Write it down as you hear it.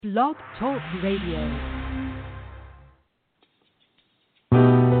Blog Talk Radio.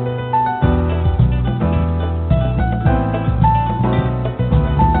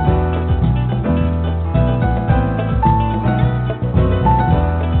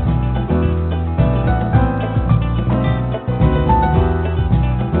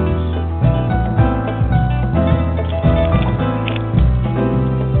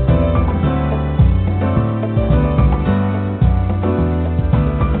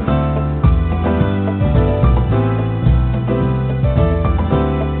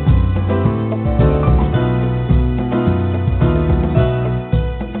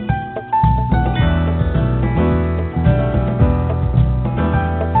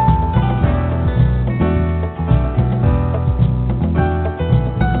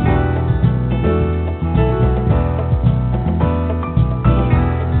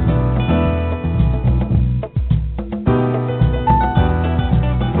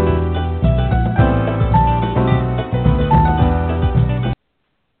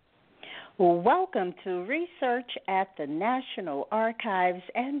 Welcome to Research at the National Archives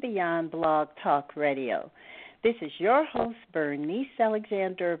and Beyond Blog Talk Radio. This is your host, Bernice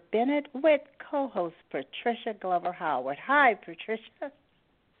Alexander Bennett, with co-host Patricia Glover Howard. Hi, Patricia.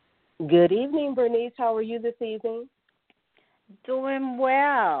 Good evening, Bernice. How are you this evening? Doing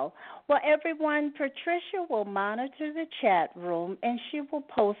well. Well, everyone, Patricia will monitor the chat room, and she will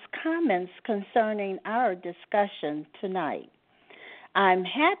post comments concerning our discussion tonight. I'm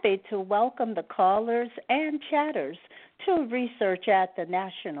happy to welcome the callers and chatters to Research at the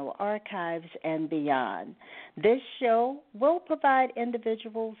National Archives and Beyond. This show will provide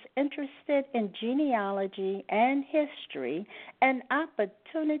individuals interested in genealogy and history an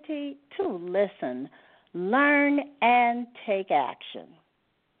opportunity to listen, learn, and take action.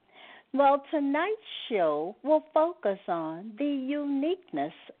 Well, tonight's show will focus on the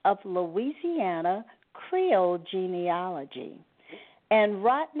uniqueness of Louisiana Creole genealogy and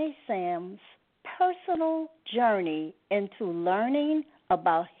Rodney Sam's personal journey into learning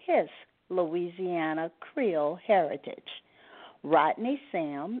about his Louisiana Creole heritage. Rodney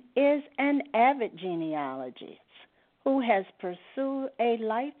Sam is an avid genealogist who has pursued a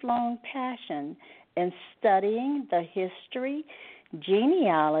lifelong passion in studying the history,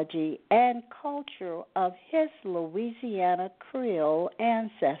 genealogy, and culture of his Louisiana Creole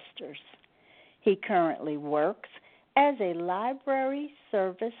ancestors. He currently works as a library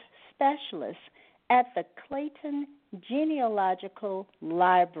service specialist at the Clayton Genealogical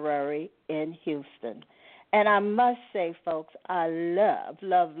Library in Houston. And I must say, folks, I love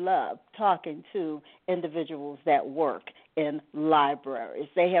talking to individuals that work in libraries.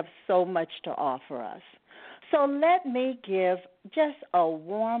 They have so much to offer us. So let me give just a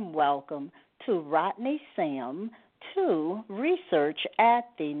warm welcome to Rodney Sam, to Research at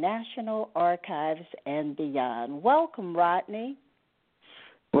the National Archives and Beyond. Welcome, Rodney.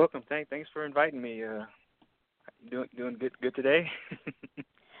 Welcome. Thanks for inviting me. Doing good today.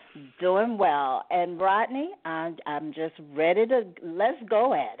 Doing well. And Rodney, I'm just ready to let's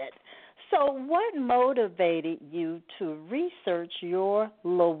go at it. So, what motivated you to research your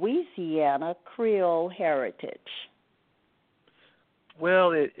Louisiana Creole heritage?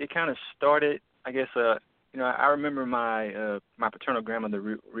 Well, it kind of started, I guess. I remember my paternal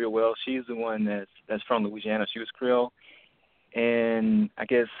grandmother real well. She's the one that's from Louisiana. She was Creole, and I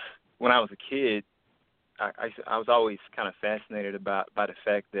guess when I was a kid, I was always kind of fascinated by the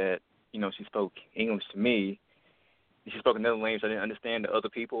fact that she spoke English to me. She spoke another language I didn't understand to other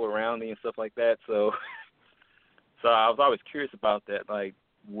people around me and stuff like that. So I was always curious about that. Like,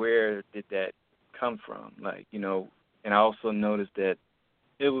 where did that come from? And I also noticed that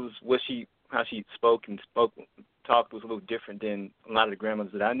it was how she talked was a little different than a lot of the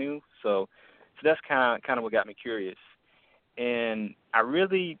grandmothers that I knew. So that's kind of what got me curious. And I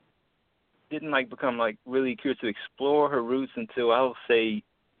really didn't become really curious to explore her roots until I would say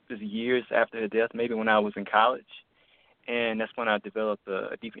just years after her death, maybe when I was in college. And that's when I developed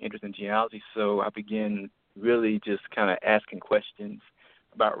a deep interest in genealogy. So I began really just kind of asking questions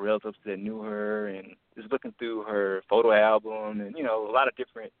about relatives that knew her and just looking through her photo album and, a lot of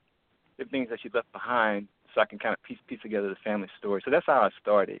different things that she left behind so I can kind of piece together the family story. So that's how I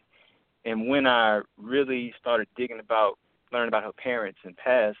started. And when I really started learning about her parents and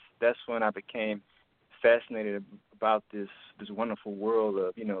past, that's when I became fascinated about this wonderful world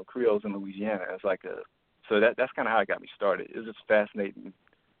of, Creoles in Louisiana. So that's kind of how it got me started. It was just a fascinating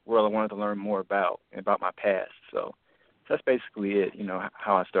world I wanted to learn more about and about my past. So that's basically it,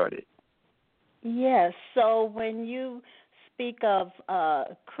 how I started. Yes. So when you speak of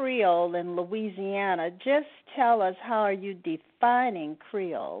Creole in Louisiana, just tell us how are you defining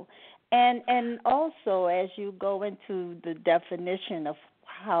Creole, and also as you go into the definition of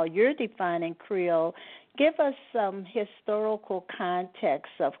how you're defining Creole, give us some historical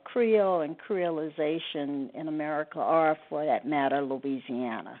context of Creole and Creolization in America, or for that matter,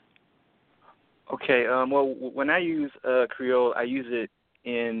 Louisiana. Okay. Well, when I use Creole, I use it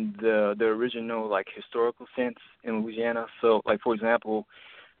in the original like historical sense in Louisiana. So, like for example,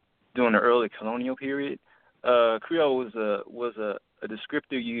 during the early colonial period, Creole was a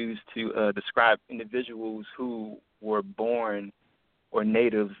descriptor used to describe individuals who were born or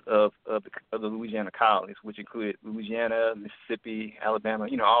natives of the Louisiana colonies, which included Louisiana, Mississippi, Alabama.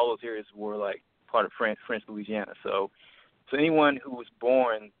 All those areas were like part of French Louisiana. So anyone who was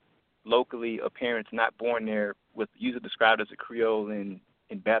born locally, or parents not born there, was usually described as a Creole in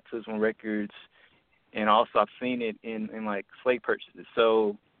baptismal records, and also I've seen it in like slave purchases.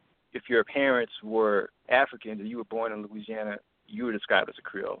 So if your parents were Africans and you were born in Louisiana, you were described as a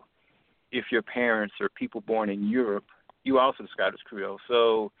Creole. If your parents are people born in Europe, you were also described as Creole.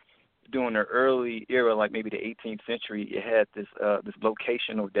 So during the early era, like maybe the 18th century, it had this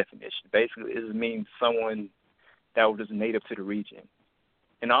locational definition. Basically, it means someone that was native to the region.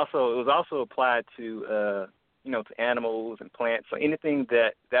 And also, it was also applied to, to animals and plants. So anything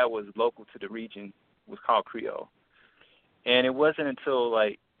that was local to the region was called Creole. And it wasn't until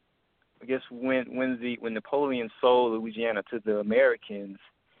I guess when Napoleon sold Louisiana to the Americans,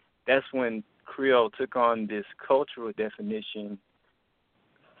 that's when Creole took on this cultural definition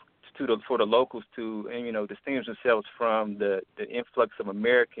for the locals to, distinguish themselves from the influx of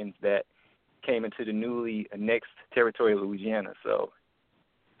Americans that came into the newly annexed territory of Louisiana. So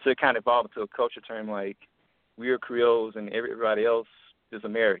it kind of evolved into a culture term like we are Creoles and everybody else is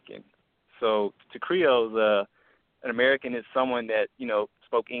American. So to Creoles, an American is someone that,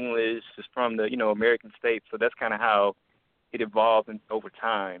 spoke English, is from the, American states. So that's kind of how it evolved over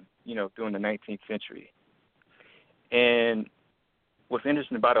time, during the 19th century. And what's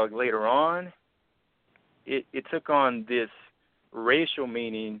interesting about it later on, it took on this racial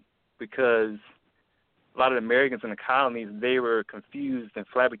meaning because a lot of the Americans in the colonies, they were confused and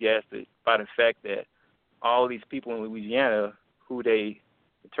flabbergasted by the fact that all these people in Louisiana, who they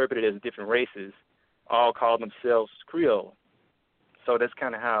interpreted as different races, all called themselves Creole. So that's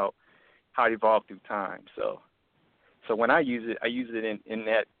kind of how it evolved through time. So when I use it in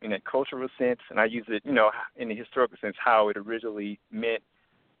that cultural sense, and I use it, in the historical sense, how it originally meant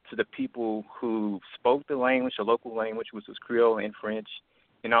to the people who spoke the language, the local language, which was Creole and French,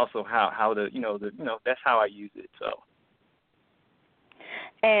 and also how that's how I use it. So.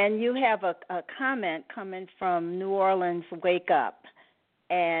 And you have a comment coming from New Orleans Wake Up,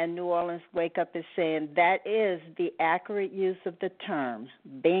 and New Orleans Wake Up is saying that is the accurate use of the term.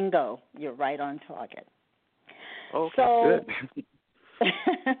 Bingo, you're right on target. Okay, so, good.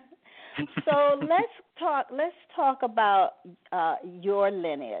 So let's talk about your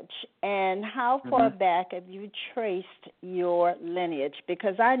lineage and how far back have you traced your lineage?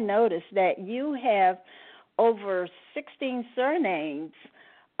 Because I noticed that you have over 16 surnames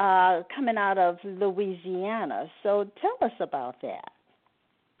coming out of Louisiana. So tell us about that.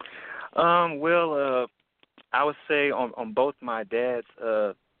 Well, I would say on both my dad's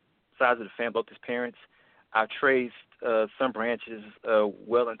sides of the family, both his parents, I traced some branches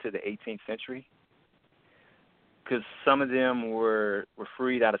well into the 18th century, because some of them were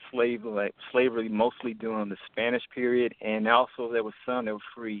freed out of slavery mostly during the Spanish period, and also there was some that were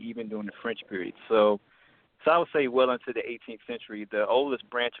free even during the French period. So I would say well into the 18th century. The oldest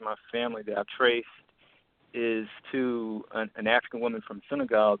branch of my family that I've traced is to an African woman from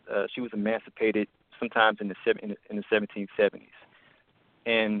Senegal. She was emancipated sometimes in the 1770s.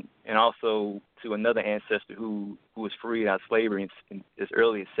 And also to another ancestor who was freed out of slavery in as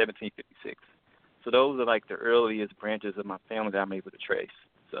early as 1756. So those are like the earliest branches of my family that I'm able to trace.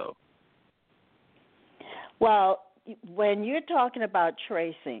 So. Well, when you're talking about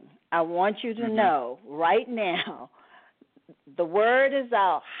tracing, I want you to know right now, the word is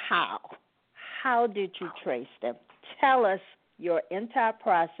out, how. How did you trace them? Tell us your entire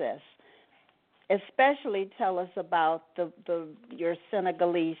process. Especially tell us about your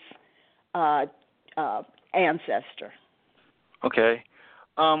Senegalese ancestor. Okay.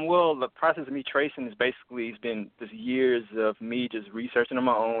 Well, the process of me tracing is basically it's been just years of me just researching on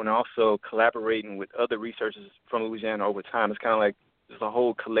my own and also collaborating with other researchers from Louisiana over time. It's kind of like there's a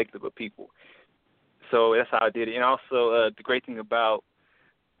whole collective of people. So that's how I did it. And also the great thing about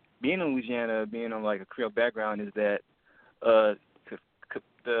being in Louisiana, being on like a Creole background, is that the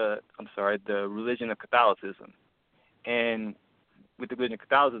religion of Catholicism And with the religion of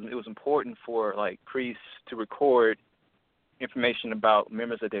Catholicism, it was important for like priests to record information about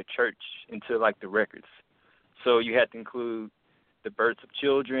members of their church into like the records. So you had to include the births of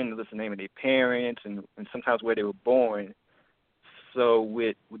children, list the name of their parents, and sometimes where they were born. So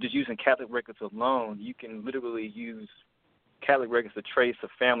with just using Catholic records alone, you can literally use Catholic records to trace a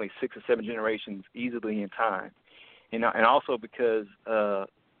family 6 or 7 generations easily in time. And also because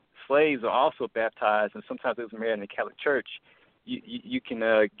slaves are also baptized, and sometimes they was married in the Catholic Church, you can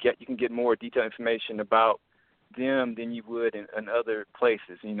get more detailed information about them than you would in other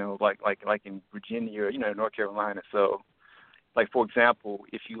places, like in Virginia or North Carolina. So, like for example,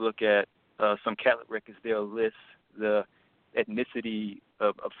 if you look at some Catholic records, they'll list the ethnicity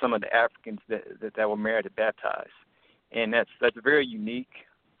of some of the Africans that were married and baptized, and that's very unique.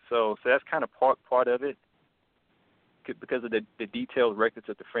 So that's kind of part of it because of the detailed records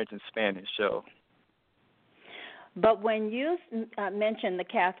of the French and Spanish show. But when you mentioned the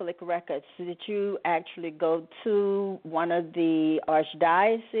Catholic records, did you actually go to one of the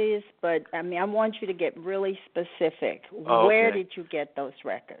archdioceses? But, I mean, I want you to get really specific. Oh, Where okay. did you get those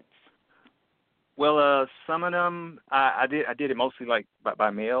records? Well, some of them I did it mostly like by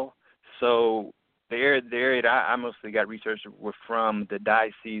mail. So the area that I mostly got researched were from the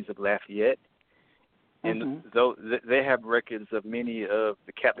Diocese of Lafayette. And they have records of many of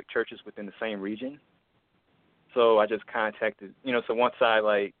the Catholic churches within the same region. So I just contacted, so once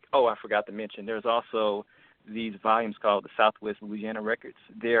I I forgot to mention, there's also these volumes called the Southwest Louisiana Records.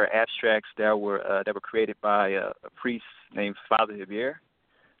 They're abstracts that were created by a priest named Father Javier.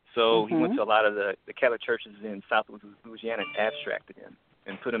 So he went to a lot of the Catholic churches in Southwest Louisiana and abstracted them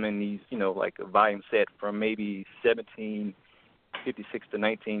and put them in these, like a volume set from maybe 1756 to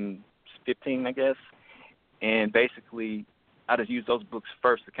 1915, I guess. And basically, I just used those books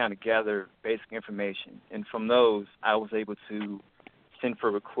first to kind of gather basic information. And from those, I was able to send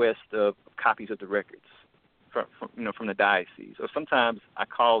for request of copies of the records from the diocese. Or sometimes I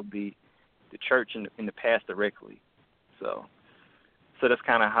called the church in the past directly. So that's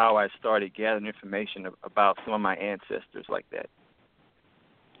kind of how I started gathering information about some of my ancestors like that.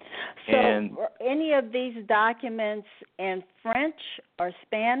 So were any of these documents in French or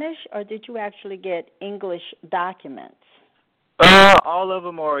Spanish, or did you actually get English documents? All of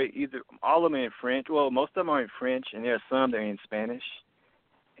them are in French. Well, most of them are in French, and there are some that are in Spanish.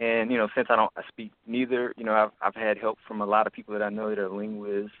 And since I speak neither, I've had help from a lot of people that I know that are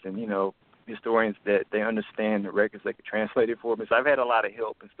linguists and historians that they understand the records. They could translate it for me. So I've had a lot of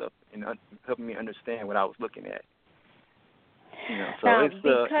help and stuff in helping me understand what I was looking at. So now, it's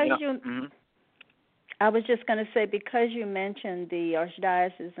I was just going to say, because you mentioned the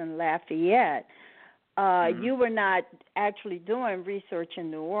Archdiocese in Lafayette, you were not actually doing research in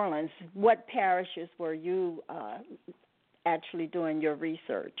New Orleans. What parishes were you actually doing your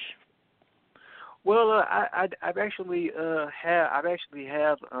research? Well, I've actually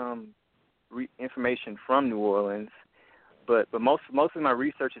have information from New Orleans, but most of my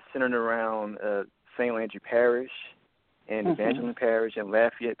research is centered around St. Landry Parish and Evangeline Parish and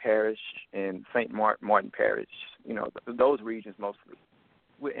Lafayette Parish and St. Martin Parish. Those regions mostly,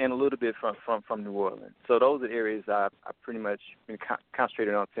 and a little bit from New Orleans. So those are the areas I've pretty much been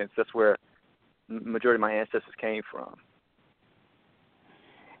concentrated on since that's where the majority of my ancestors came from.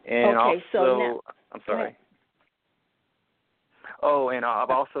 And okay, also, so now, I'm sorry. Oh, and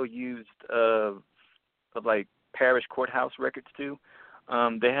I've also used parish courthouse records too.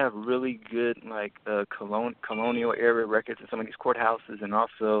 They have really good colonial era records in some of these courthouses, and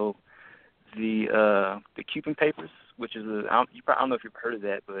also the Cuban papers, which is I don't know if you've heard of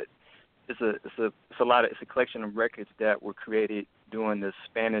that, but it's a collection of records that were created during the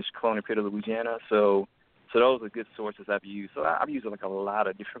Spanish colonial period of Louisiana. So those are good sources I've used. So I've used a lot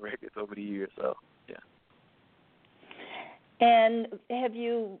of different records over the years. So yeah. And have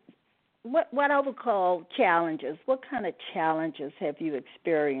you, what I would call challenges, what kind of challenges have you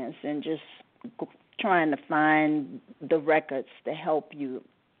experienced in just trying to find the records to help you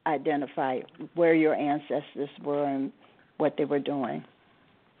identify where your ancestors were and what they were doing?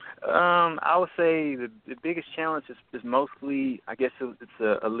 I would say the biggest challenge is mostly, I guess it's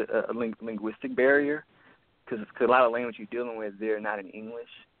a linguistic barrier, because a lot of language you're dealing with, they're not in English.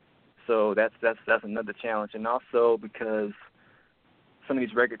 So that's another challenge. And also because some of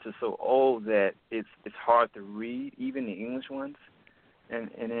these records are so old that it's hard to read, even the English ones. And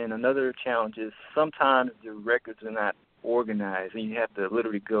then another challenge is sometimes the records are not organized, and you have to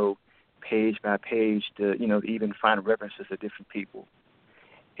literally go page by page to even find references to different people.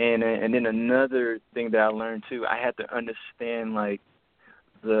 And then another thing that I learned too, I had to understand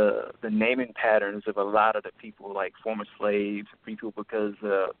the naming patterns of a lot of the people, like former slaves, free people, because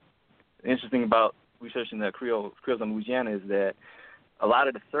the interesting thing about researching the Creoles in Louisiana is that a lot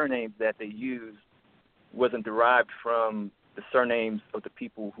of the surnames that they used wasn't derived from the surnames of the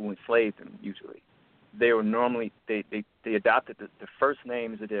people who enslaved them. Usually, they were normally they adopted the first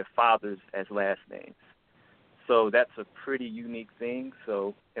names of their fathers as last names. So that's a pretty unique thing.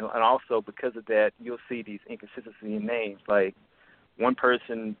 So and also because of that, you'll see these inconsistencies in names. Like one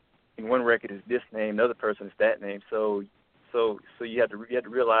person in one record is this name, the other person is that name. So you have to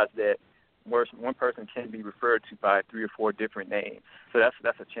realize that one person can be referred to by 3 or 4 different names. So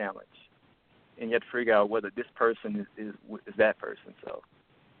that's a challenge, and you have to figure out whether this person is that person. So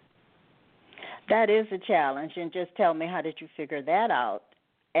that is a challenge. And just tell me, how did you figure that out?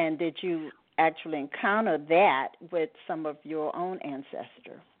 And did you actually encounter that with some of your own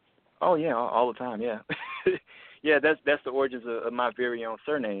ancestors? Oh yeah, all the time. Yeah, yeah. That's the origins of my very own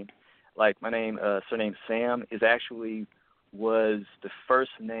surname. Like my name, surname Sam, was the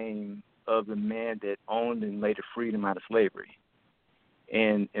first name of the man that owned and later freed him out of slavery,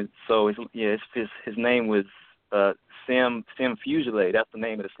 and so his name was Sam Fugile. That's the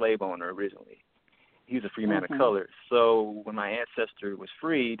name of the slave owner originally. He was a free man of color. So when my ancestor was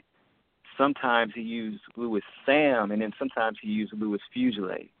freed, sometimes he used Louis Sam, and then sometimes he used Louis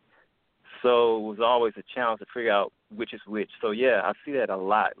Fugile. So it was always a challenge to figure out which is which. So yeah, I see that a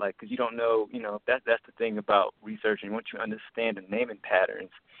lot. Like, because you don't know, that's the thing about researching. Once you understand the naming patterns,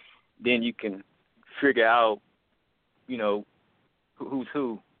 then you can figure out, who's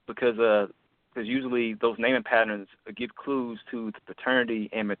who. Because usually those naming patterns give clues to the paternity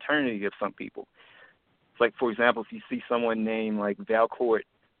and maternity of some people. It's like, for example, if you see someone named like Valcourt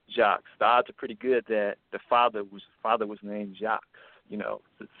Jacques, the odds are pretty good that the father was named Jacques.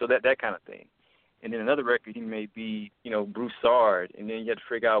 So that kind of thing. And then another record, he may be, Broussard, and then you have to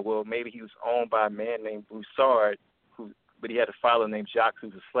figure out, well, maybe he was owned by a man named Broussard, but he had a father named Jacques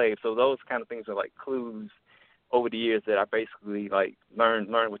who's a slave. So those kind of things are like clues over the years that I basically like learn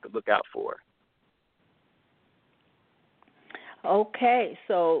what to look out for. Okay,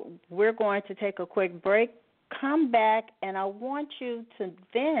 so we're going to take a quick break, come back, and I want you to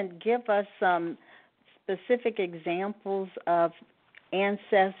then give us some specific examples of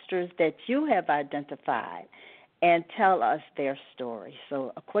ancestors that you have identified and tell us their story.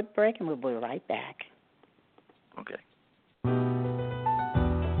 So a quick break and we'll be right back. Okay.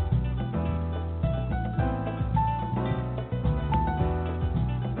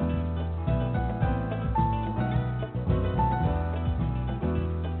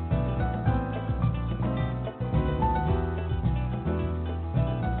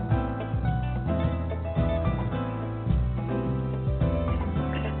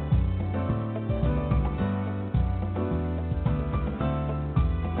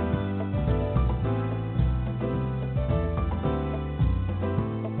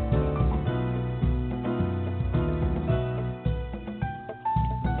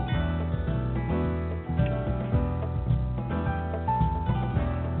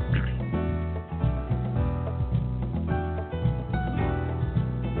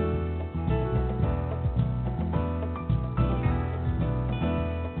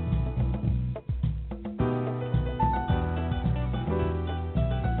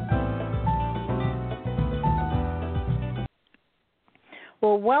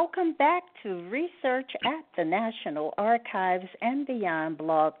 Well, welcome back to Research at the National Archives and Beyond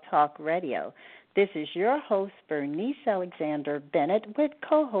Blog Talk Radio. This is your host, Bernice Alexander Bennett, with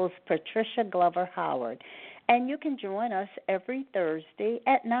co-host Patricia Glover Howard. And you can join us every Thursday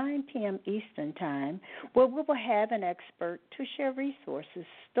at 9 p.m. Eastern Time, where we will have an expert to share resources,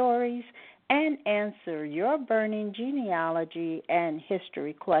 stories, and answer your burning genealogy and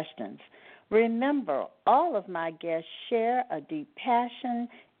history questions. Remember, all of my guests share a deep passion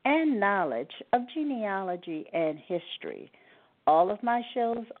and knowledge of genealogy and history. All of my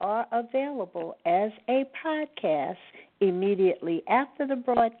shows are available as a podcast immediately after the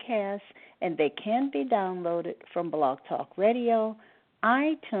broadcast, and they can be downloaded from Blog Talk Radio,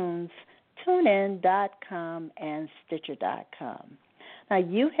 iTunes, TuneIn.com, and Stitcher.com. Now,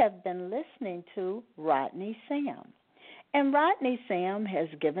 you have been listening to Rodney Sam. And Rodney Sam has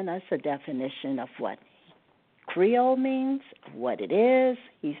given us a definition of what Creole means, what it is.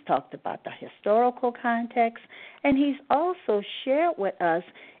 He's talked about the historical context, and he's also shared with us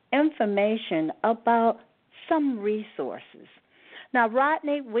information about some resources. Now,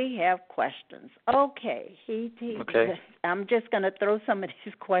 Rodney, we have questions. Okay. Okay. I'm just going to throw some of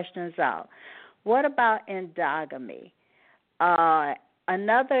these questions out. What about endogamy?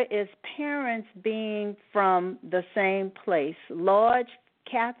 Another is parents being from the same place, large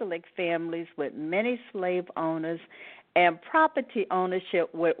Catholic families with many slave owners and property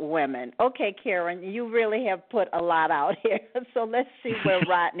ownership with women. Okay, Karen, you really have put a lot out here. So let's see where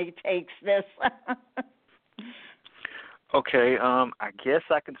Rodney takes this. Okay, I guess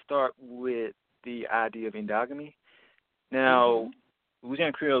I can start with the idea of endogamy. Now,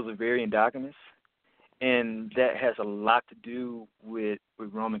 Louisiana Creoles are very endogamous, and that has a lot to do with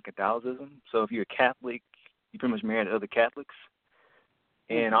Roman Catholicism. So if you're a Catholic, you pretty much marry other Catholics,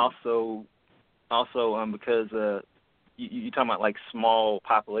 and also because you're talking about like small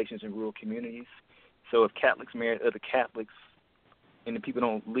populations in rural communities. So if Catholics marry other Catholics, and the people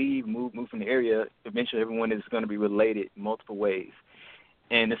don't move from the area, eventually everyone is going to be related in multiple ways.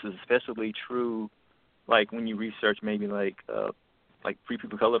 And this is especially true, like when you research maybe like free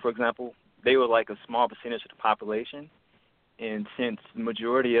people of color, for example. They were like a small percentage of the population, and since the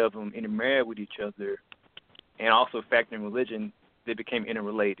majority of them intermarried with each other, and also factoring religion, they became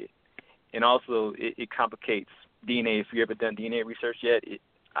interrelated. And also it complicates DNA. If you've ever done DNA research yet,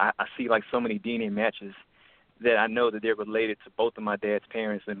 I see like so many DNA matches that I know that they're related to both of my dad's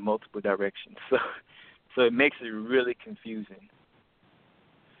parents in multiple directions. So it makes it really confusing.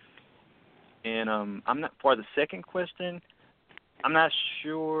 And I'm not, for the second question, I'm not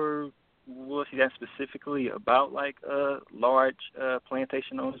sure what he's asked specifically about, like large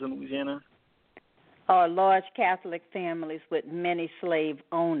plantation owners in Louisiana. Or large Catholic families with many slave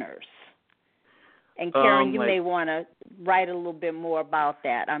owners. And Karen, you may want to write a little bit more about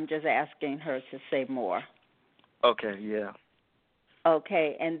that. I'm just asking her to say more. Okay, yeah.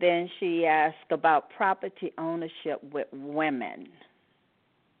 Okay, and then she asked about property ownership with women.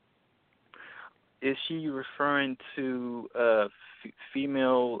 Is she referring to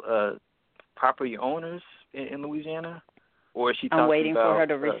female property owners in Louisiana, or is she talking about? I'm waiting for her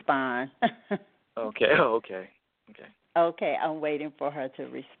to respond. Okay. Okay, I'm waiting for her to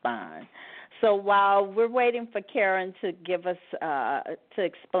respond. So while we're waiting for Karen to give us to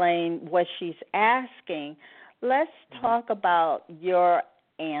explain what she's asking, let's talk about your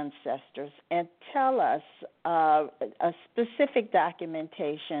ancestors and tell us a specific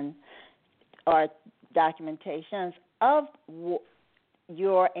documentation or documentations of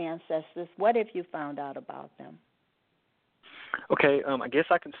your ancestors. What have you found out about them? Okay, I guess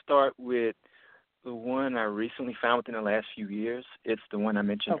I can start with the one I recently found within the last few years. It's the one I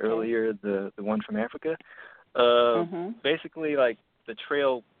mentioned earlier, the one from Africa. Basically, like the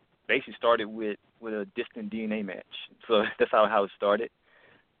trail basically started with a distant DNA match. So that's how it started.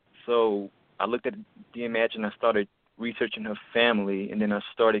 So I looked at the DNA match and I started researching her family, and then I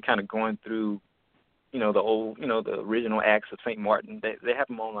started kind of going through, the original acts of St. Martin. They have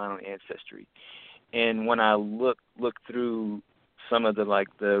them online on Ancestry. And when I looked through some of the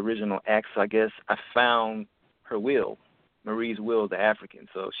original acts, I guess, I found her will, Marie's will, the African.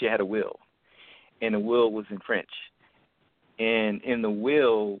 So she had a will, and the will was in French. And in the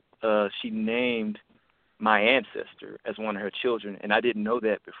will, she named my ancestor as one of her children, and I didn't know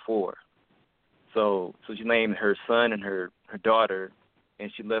that before. So she named her son and her daughter,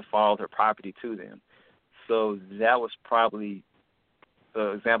 and she left all her property to them. So that was probably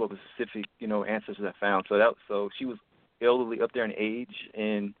an example of a specific, ancestor I found. So she was elderly, up there in age,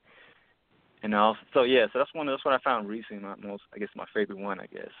 and also, so that's what I found recently. My favorite one, I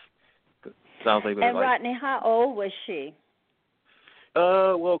guess. And Rodney, how old was she?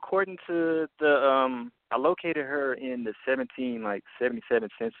 Well, according to the I located her in the 77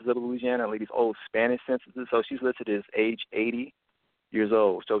 census of Louisiana, like these old Spanish censuses. So she's listed as age 80 years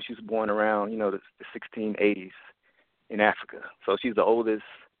old. So she was born around, the 1680s in Africa. So she's the oldest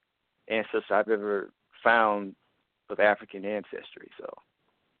ancestor I've ever found of African ancestry. So.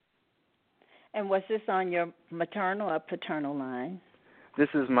 And was this on your maternal or paternal line? This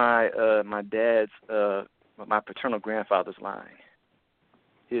is my dad's my paternal grandfather's line.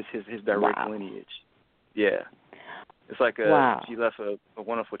 His direct lineage. Yeah. It's like she left a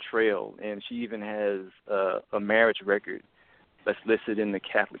wonderful trail, and she even has a marriage record that's listed in the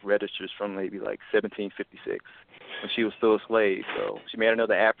Catholic registers from maybe 1756 when she was still a slave. So she married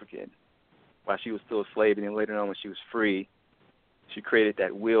another African while she was still a slave, and then later on when she was free, she created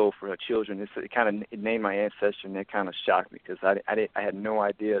that will for her children. It named my ancestor, and that kind of shocked me because I had no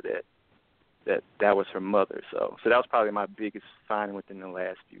idea that was her mother. So that was probably my biggest finding within the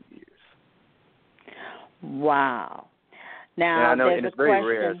last few years. Wow. Now, yeah, I know, there's and it's a very question.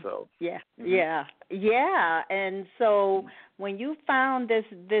 rare. So Yeah. And so when you found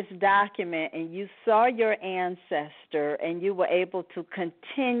this document and you saw your ancestor and you were able to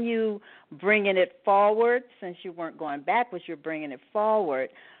continue bringing it forward, since you weren't going backwards, you're bringing it forward.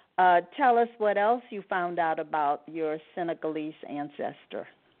 tell us what else you found out about your Senegalese ancestor.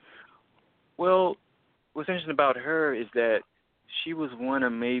 Well, what's interesting about her is that she was one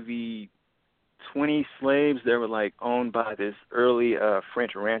of maybe 20 slaves that were like owned by this early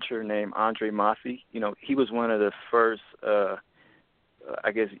French rancher named Andre Massey. You know, he was one of the first,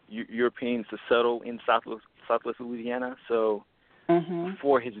 I guess, Europeans to settle in Southwest Louisiana. So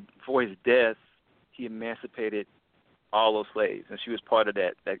before his death, he emancipated all those slaves, and she was part of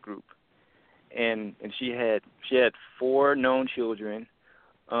that group. And she had 4 known children.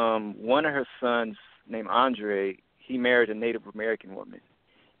 One of her sons, named Andre, he married a Native American woman,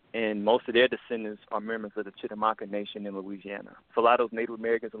 and most of their descendants are members of the Chitimacha Nation in Louisiana. So a lot of those Native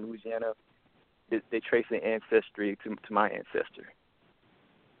Americans in Louisiana, they trace their ancestry to my ancestor.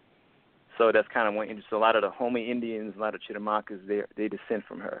 So that's kind of one interest. So a lot of the Homi Indians, a lot of Chitimachas, they descend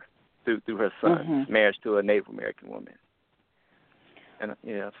from her through her son's marriage to a Native American woman. And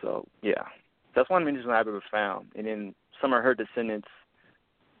that's one interesting I've ever found. And then some of her descendants,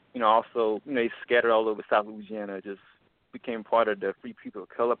 also, they scattered all over South Louisiana, just became part of the free people of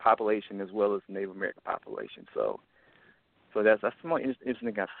color population as well as the Native American population. So that's the more interesting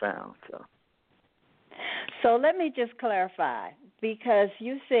thing I found. So let me just clarify, because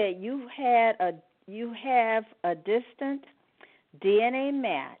you said you have a distant DNA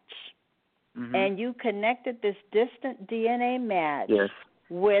match, and you connected this distant DNA match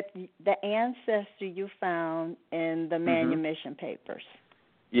with the ancestor you found in the manumission papers.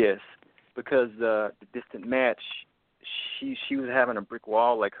 Yes, because the distant match, she was having a brick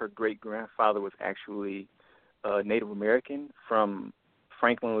wall. Like her great-grandfather was actually Native American from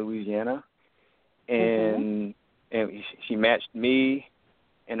Franklin, Louisiana, and she matched me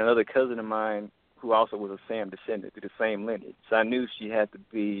and another cousin of mine who also was a Sam descendant through the same lineage. So I knew she had to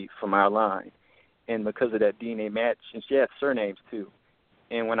be from our line, and because of that DNA match, and she had surnames too.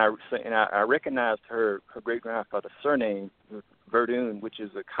 And when I recognized her great-grandfather's surname, Verdun, which is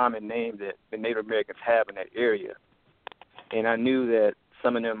a common name that the Native Americans have in that area. And I knew that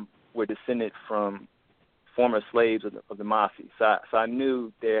some of them were descended from former slaves of the Massey. So I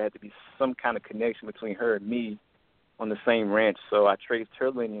knew there had to be some kind of connection between her and me on the same ranch. So I traced her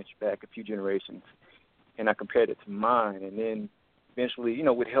lineage back a few generations, and I compared it to mine. And then eventually,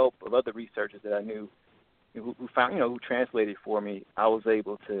 with help of other researchers that I knew, who found, who translated for me, I was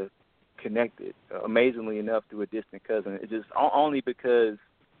able to connect it, amazingly enough, through a distant cousin. It's just only because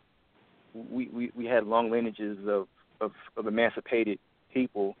we had long lineages of emancipated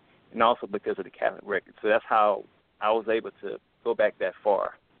people, and also because of the Catholic record. So that's how I was able to go back that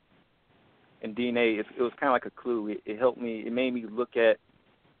far. And DNA, it was kind of like a clue. It helped me. It made me look at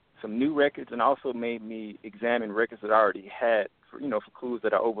some new records, and also made me examine records that I already had for clues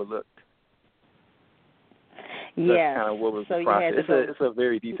that I overlooked. So that's kind of what was the process. It's a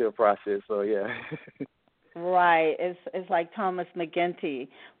very detailed process. So yeah. Right. It's like Thomas McGinty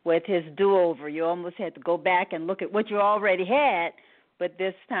with his do-over. You almost had to go back and look at what you already had, but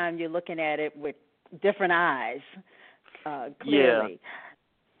this time you're looking at it with different eyes, clearly. Yeah.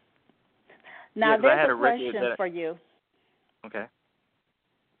 Now, there's a question for you. Okay.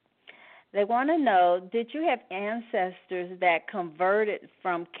 They want to know, did you have ancestors that converted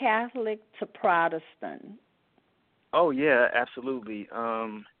from Catholic to Protestant? Oh, yeah, absolutely.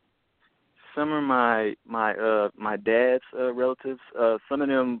 Some of my dad's relatives, some of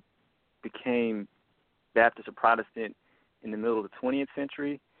them became Baptist or Protestant in the middle of the 20th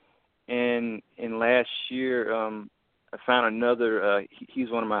century. And last year, I found another,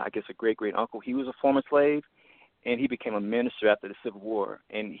 he's one of my, I guess, a great-great-uncle. He was a former slave, and he became a minister after the Civil War.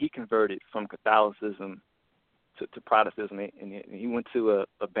 And he converted from Catholicism to Protestantism, and he went to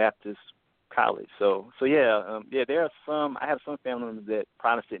a Baptist college. So yeah, there are some. I have some family members that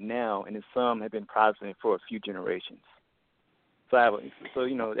Protestant now, and then some have been Protestant for a few generations. So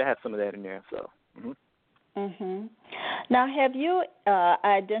they have some of that in there. So. Now, have you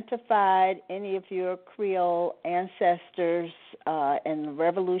identified any of your Creole ancestors in the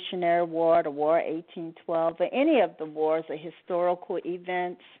Revolutionary War, the War of 1812, or any of the wars or historical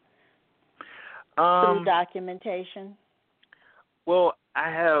events through documentation? Well, I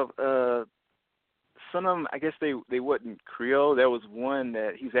have some of them. I guess they wasn't Creole. There was one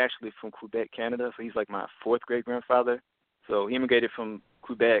that he's actually from Quebec, Canada, so he's like my 4th great-grandfather. So he immigrated from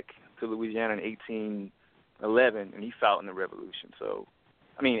Quebec to Louisiana in 1811, and he fought in the Revolution.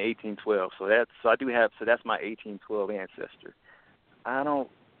 1812. So that's my 1812 ancestor.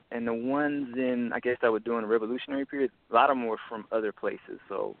 And the ones in, I guess, that were during the Revolutionary period, a lot of them were from other places.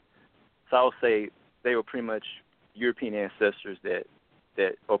 So I would say they were pretty much European ancestors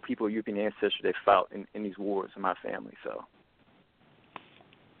or people with European ancestors that fought in these wars in my family. So.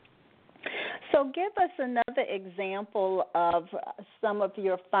 So give us another example of some of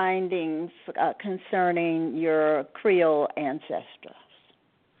your findings concerning your Creole ancestors.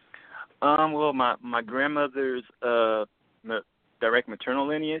 Well, my grandmother's direct maternal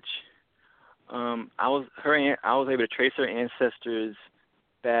lineage. I was able to trace her ancestors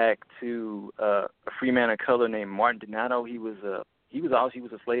back to a free man of color named Martin Donato. He was a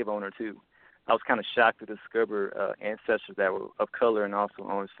slave owner too. I was kind of shocked to discover ancestors that were of color and also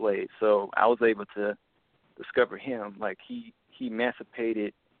owned slaves. So I was able to discover him. Like he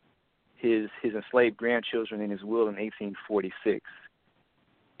emancipated his enslaved grandchildren in his will in 1846,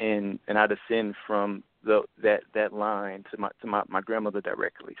 and I descend from that line to my grandmother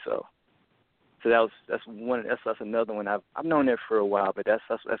directly. So that's another one. I've known that for a while, but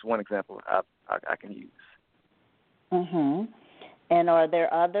that's one example I can use. Mhm. And are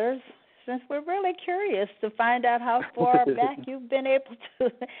there others? Since we're really curious to find out how far back you've been able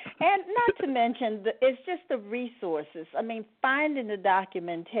to, and not to mention, it's just the resources. I mean, finding the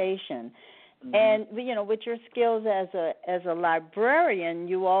documentation, and with your skills as a librarian,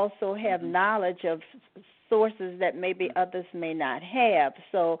 you also have knowledge of sources that maybe others may not have.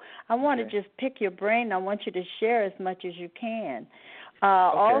 So I want to just pick your brain. I want you to share as much as you can.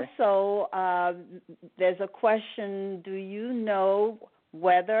 Also, there's a question: do you know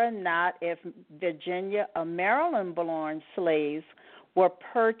whether or not if Virginia or Maryland-born slaves were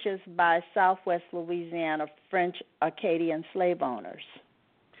purchased by Southwest Louisiana French Acadian slave owners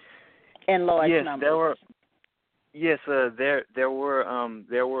in large numbers? There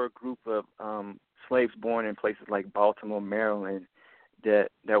were a group of slaves born in places like Baltimore, Maryland, that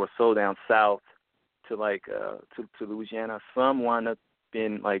were sold down south to to Louisiana. Some wound up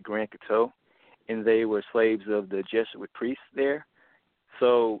in like Grand Coteau, and they were slaves of the Jesuit priests there.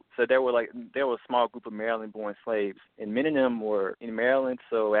 So there were a small group of Maryland-born slaves, and many of them were in Maryland.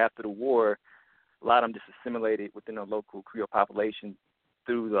 So after the war, a lot of them just assimilated within the local Creole population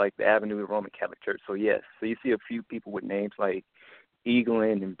through like the Avenue of the Roman Catholic Church. So yes, so you see a few people with names like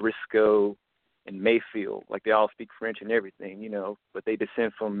Eaglin and Briscoe and Mayfield, like they all speak French and everything, but they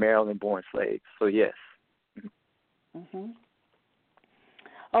descend from Maryland-born slaves. So yes. Mhm.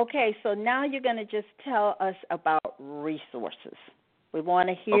 Okay, so now you're going to just tell us about resources. We want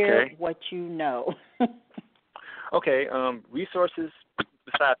to hear what you know. Okay, resources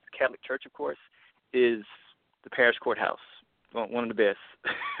besides the Catholic Church, of course, is the parish courthouse, one of the best.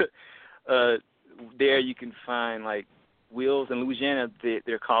 There you can find like wills. In Louisiana,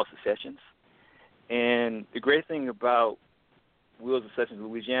 they're called successions. And the great thing about wills and successions in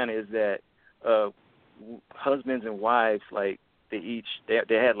Louisiana is that husbands and wives, like they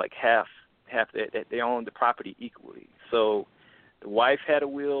had like half they owned the property equally. So the wife had a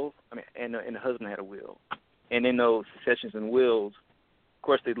will, and the husband had a will. And in those successions and wills, of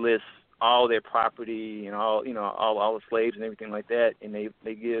course, they list all their property and all the slaves and everything like that, and they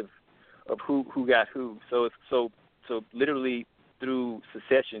give of who got who. So literally through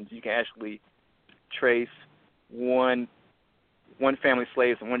successions, you can actually trace one family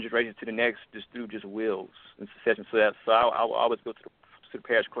slaves from one generation to the next just through just wills and successions. So I always go to the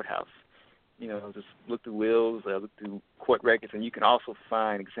parish courthouse. Just look through wills, look through court records, and you can also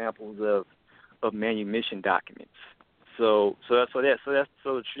find examples of manumission documents. So the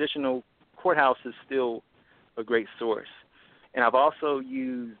traditional courthouse is still a great source. And I've also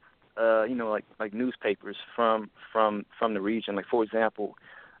used like newspapers from the region. Like for example,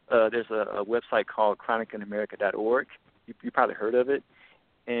 there's a website called chronicainamerica.org. You probably heard of it,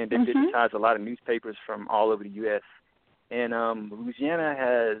 and they digitize a lot of newspapers from all over the U.S. And Louisiana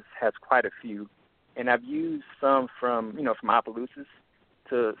has quite a few, and I've used some from Opelousas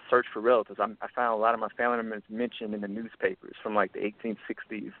to search for relatives. I found a lot of my family members mentioned in the newspapers from like the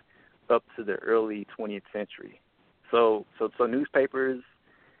 1860s up to the early 20th century. So newspapers,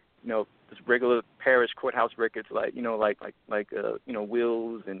 just regular parish courthouse records like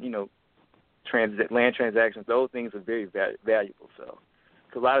wills and land transactions. Those things are very valuable. So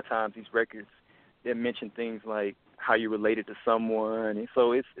a lot of times these records, they mention things like how you related to someone, and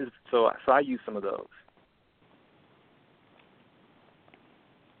so so I use some of those.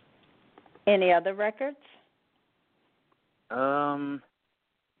 Any other records?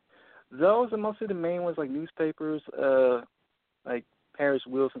 Those are mostly the main ones, like newspapers, like parish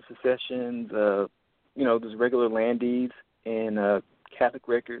wills and successions, there's regular land deeds and Catholic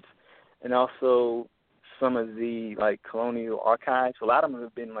records, and also some of the like colonial archives. A lot of them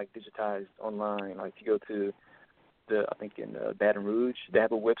have been like digitized online. Like if you go to I think in Baton Rouge, they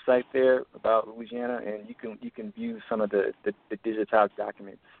have a website there about Louisiana, and you can view some of the digitized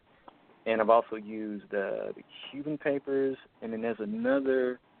documents. And I've also used the Cuban papers, and then there's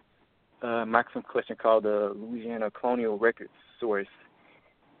another microfilm collection called the Louisiana Colonial Records Source,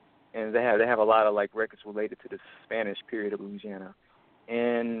 and they have a lot of like records related to the Spanish period of Louisiana.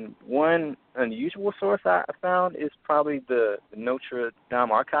 And one unusual source I found is probably the Notre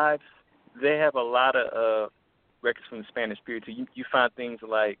Dame Archives. They have a lot of records from the Spanish period. So you find things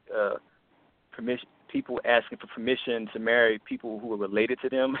like permission, people asking for permission to marry people who were related to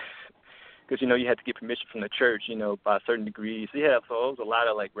them, because you had to get permission from the church, by certain degrees. So those are a lot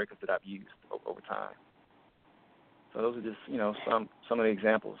of like records that I've used over time. So those are just some of the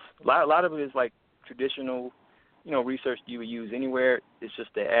examples. A lot of it is like traditional, research you would use anywhere. It's just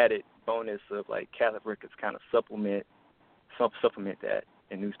the added bonus of like Catholic records kind of supplement that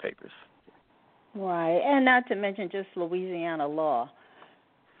in newspapers. Right, and not to mention just Louisiana law,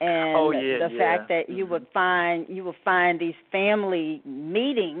 and the yeah. fact that you would find these family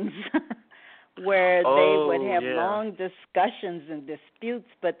meetings where they would have long discussions and disputes,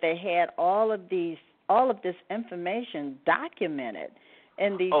 but they had all of this information documented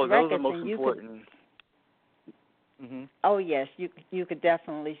in these records. Those are most important. Oh, yes, you could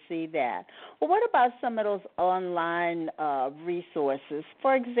definitely see that. Well, what about some of those online resources?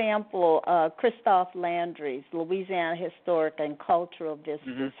 For example, Christophe Landry's Louisiana Historic and Cultural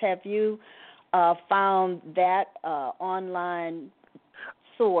Vistas. Have you found that online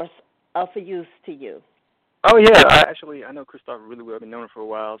source of use to you? Oh, yeah. I know Christophe really well. I've been known him for a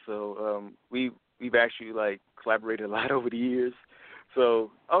while, so we've actually like collaborated a lot over the years.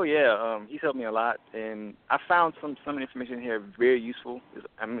 So, he's helped me a lot, and I found some of the information here very useful.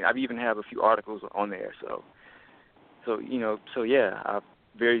 I even have a few articles on there.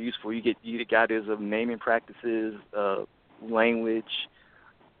 Very useful. You get guidance of naming practices, language,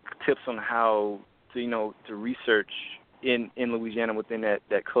 tips on how to research in Louisiana within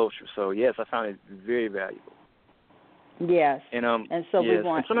that culture. So yes, I found it very valuable. Yes, and so we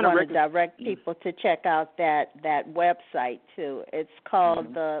want to direct Mm-hmm. people to check out that website, too. It's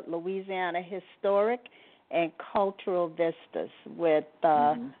called the Louisiana Historic and Cultural Vistas with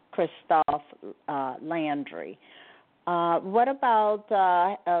Christophe Landry. What about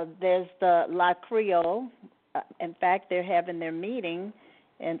there's the La Creole. In fact, they're having their meeting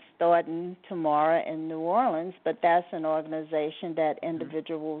and starting tomorrow in New Orleans, but that's an organization that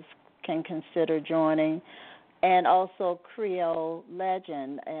individuals can consider joining. And also Creole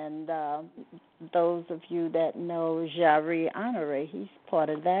Legend, and those of you that know Jarry Honoré, he's part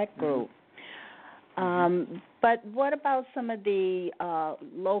of that group. But what about some of the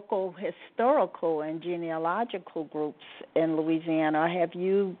local historical and genealogical groups in Louisiana? Have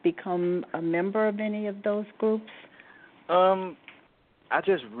you become a member of any of those groups? I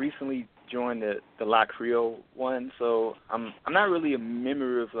just recently joined the La Creole one, so I'm not really a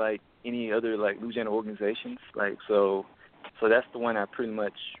member of like any other like Louisiana organizations, so that's the one I pretty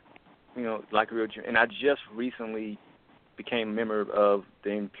much La Creole, and I just recently became a member of the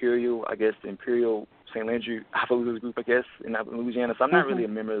Imperial St. Landry Hallelujah group, I guess, in Louisiana. So I'm not really a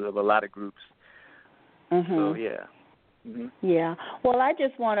member of a lot of groups. So yeah. Yeah. Well, I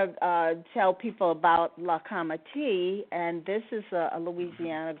just want to tell people about La Comité, and this is a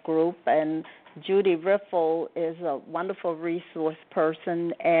Louisiana group, and Judy Riffle is a wonderful resource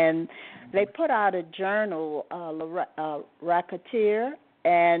person, and they put out a journal, Le Racketeer,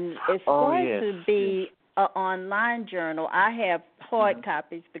 and it's going to be an online journal. I have hard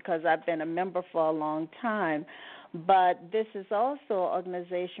copies because I've been a member for a long time, but this is also an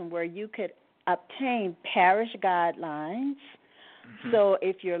organization where you could obtain parish guidelines. So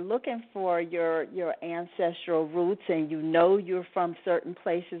if you're looking for your ancestral roots and you're from certain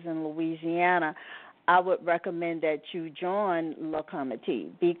places in Louisiana, I would recommend that you join La Comité,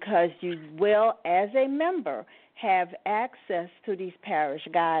 because you will, as a member, have access to these parish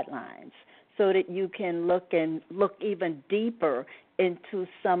guidelines so that you can look even deeper into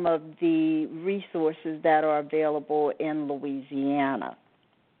some of the resources that are available in Louisiana.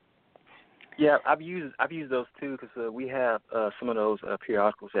 Yeah, I've used those too, because we have some of those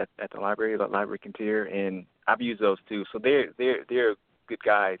periodicals at the library, like Library Contier, and I've used those too. So they're good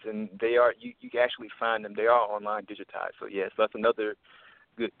guides, and they are you can actually find them. They are online digitized. So yes, that's another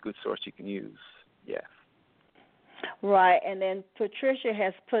good source you can use. Yeah. Right, and then Patricia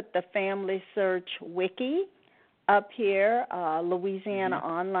has put the Family Search Wiki up here, Louisiana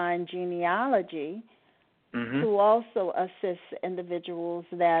Online Genealogy, to also assist individuals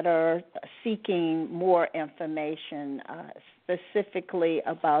that are seeking more information specifically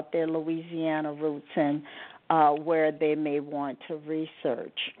about their Louisiana roots and where they may want to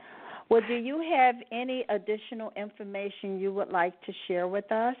research. Well, do you have any additional information you would like to share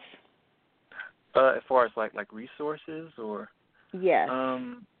with us? As far as like resources or? Yes.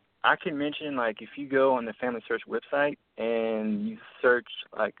 I can mention, like, if you go on the Family Search website and you search,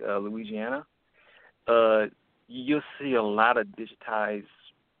 like, Louisiana, you'll see a lot of digitized,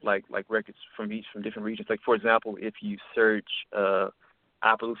 like records from different regions. Like, for example, if you search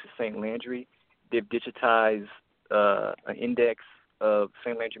Opelousas St. Landry, they've digitized an index of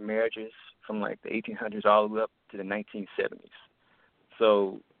St. Landry marriages from, like, the 1800s all the way up to the 1970s.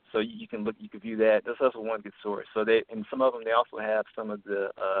 So you can view that. That's also one good source. So and some of them, they also have some of the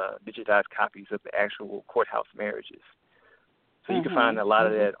digitized copies of the actual courthouse marriages. So you can find a lot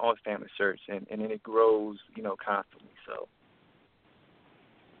of that on Family Search, and then it grows, constantly. So,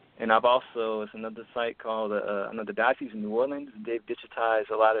 and I've also, it's another site called another Diocese in New Orleans. They've digitized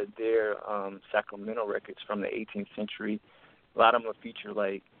a lot of their sacramental records from the 18th century. A lot of them will feature,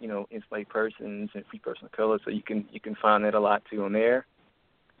 like, enslaved persons and free person of color. So you can find that a lot too on there.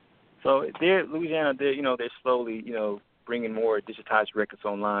 So Louisiana, they're slowly, bringing more digitized records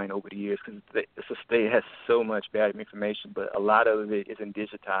online over the years, because it's a state that has so much bad information, but a lot of it isn't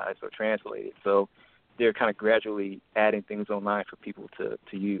digitized or translated. So they're kind of gradually adding things online for people to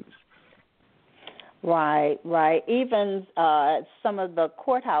use. Right. Even some of the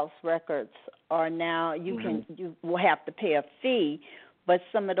courthouse records are now, you will have to pay a fee, but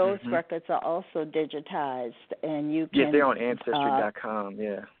some of those records are also digitized, and you can. Yes, they're on Ancestry.com.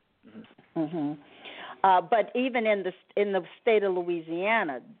 Yeah. But even in the state of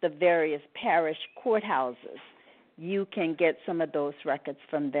Louisiana, the various parish courthouses, you can get some of those records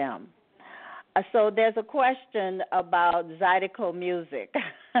from them. So there's a question about Zydeco music.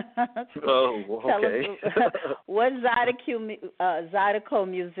 Oh, okay. Tell us, what Zydeco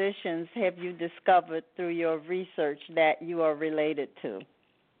musicians have you discovered through your research that you are related to?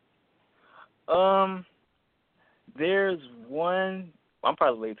 There's one. I'm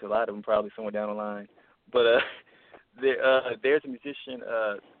probably related to a lot of them, probably somewhere down the line. But there's a musician,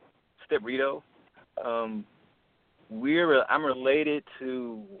 Step Rito. I'm related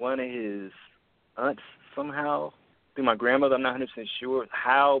to one of his aunts somehow through my grandmother. I'm not 100% sure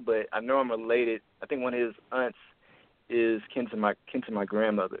how, but I know I'm related. I think one of his aunts is kin to my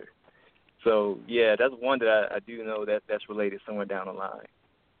grandmother. So yeah, that's one that I do know that's related somewhere down the line.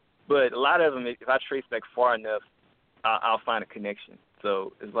 But a lot of them, if I trace back far enough, I'll find a connection.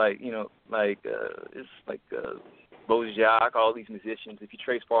 So it's like, Bojack, all these musicians. If you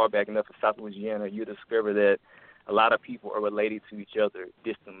trace far back enough in South Louisiana, you discover that a lot of people are related to each other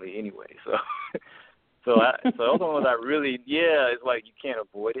distantly anyway. So those are the ones I really, it's like you can't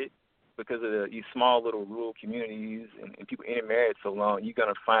avoid it because of these small little rural communities and people intermarried so long. You're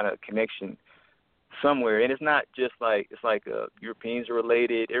gonna find a connection somewhere, and it's not just like Europeans are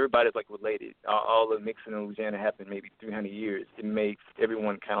related. Everybody's like related. All the mixing in Louisiana happened maybe 300 years. It makes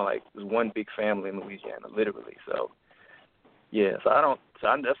everyone kind of like there's one big family in Louisiana, literally. So yeah,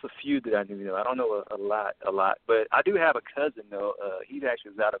 that's a few that I do. I don't know a lot, but I do have a cousin though. He's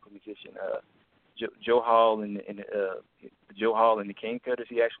actually a Zydeco musician. Joe Hall and the King Cutters.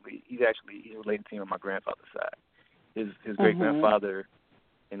 He's related to him on my grandfather's side. His great grandfather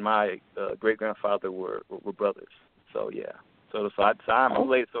and my great-grandfather were brothers. So, yeah. So I'm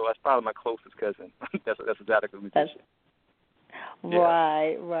related. So that's probably my closest cousin. that's a Zydeco musician.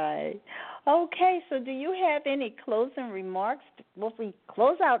 Right. Okay, so do you have any closing remarks before we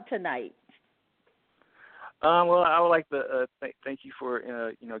close out tonight? Well, I would like to thank you for,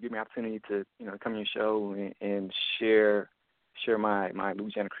 giving me the opportunity to, come on your show and share my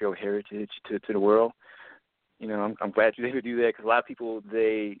Louisiana Creole heritage to the world. I'm glad you're able to do that because a lot of people,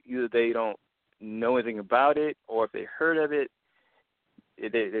 they don't know anything about it, or if they heard of it,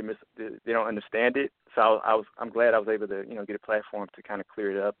 they don't understand it. So I'm glad I was able to, get a platform to kind of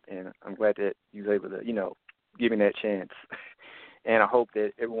clear it up, and I'm glad that you was able to, give me that chance. And I hope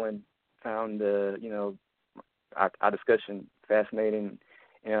that everyone found our discussion fascinating,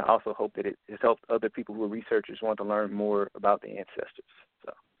 and I also hope that it has helped other people who are researchers want to learn more about the ancestors.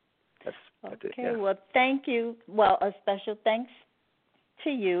 So. That's it, yeah. Well, thank you. Well, a special thanks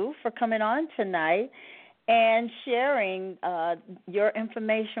to you for coming on tonight and sharing your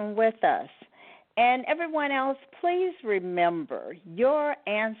information with us. And everyone else, please remember, your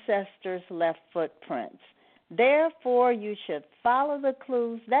ancestors left footprints. Therefore, you should follow the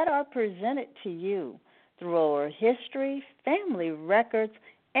clues that are presented to you through our history, family records,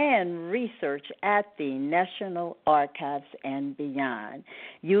 and research at the National Archives and beyond.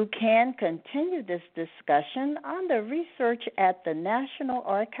 You can continue this discussion on the Research at the National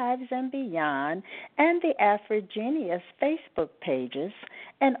Archives and Beyond and the Afrogenius Facebook pages,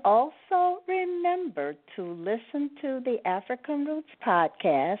 and also remember to listen to the African Roots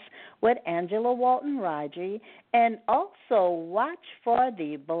podcast with Angela Walton Raji, and also watch for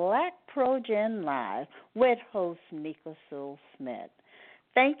the Black Progen Live with host Mika Sewell Smith.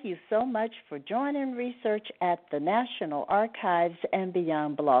 Thank you so much for joining Research at the National Archives and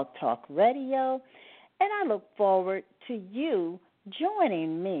Beyond Blog Talk Radio, and I look forward to you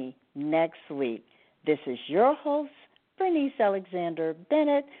joining me next week. This is your host, Bernice Alexander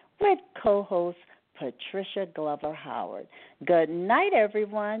Bennett, with co-host Patricia Glover Howard. Good night,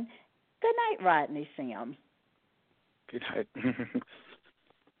 everyone. Good night, Rodney Sam. Good night.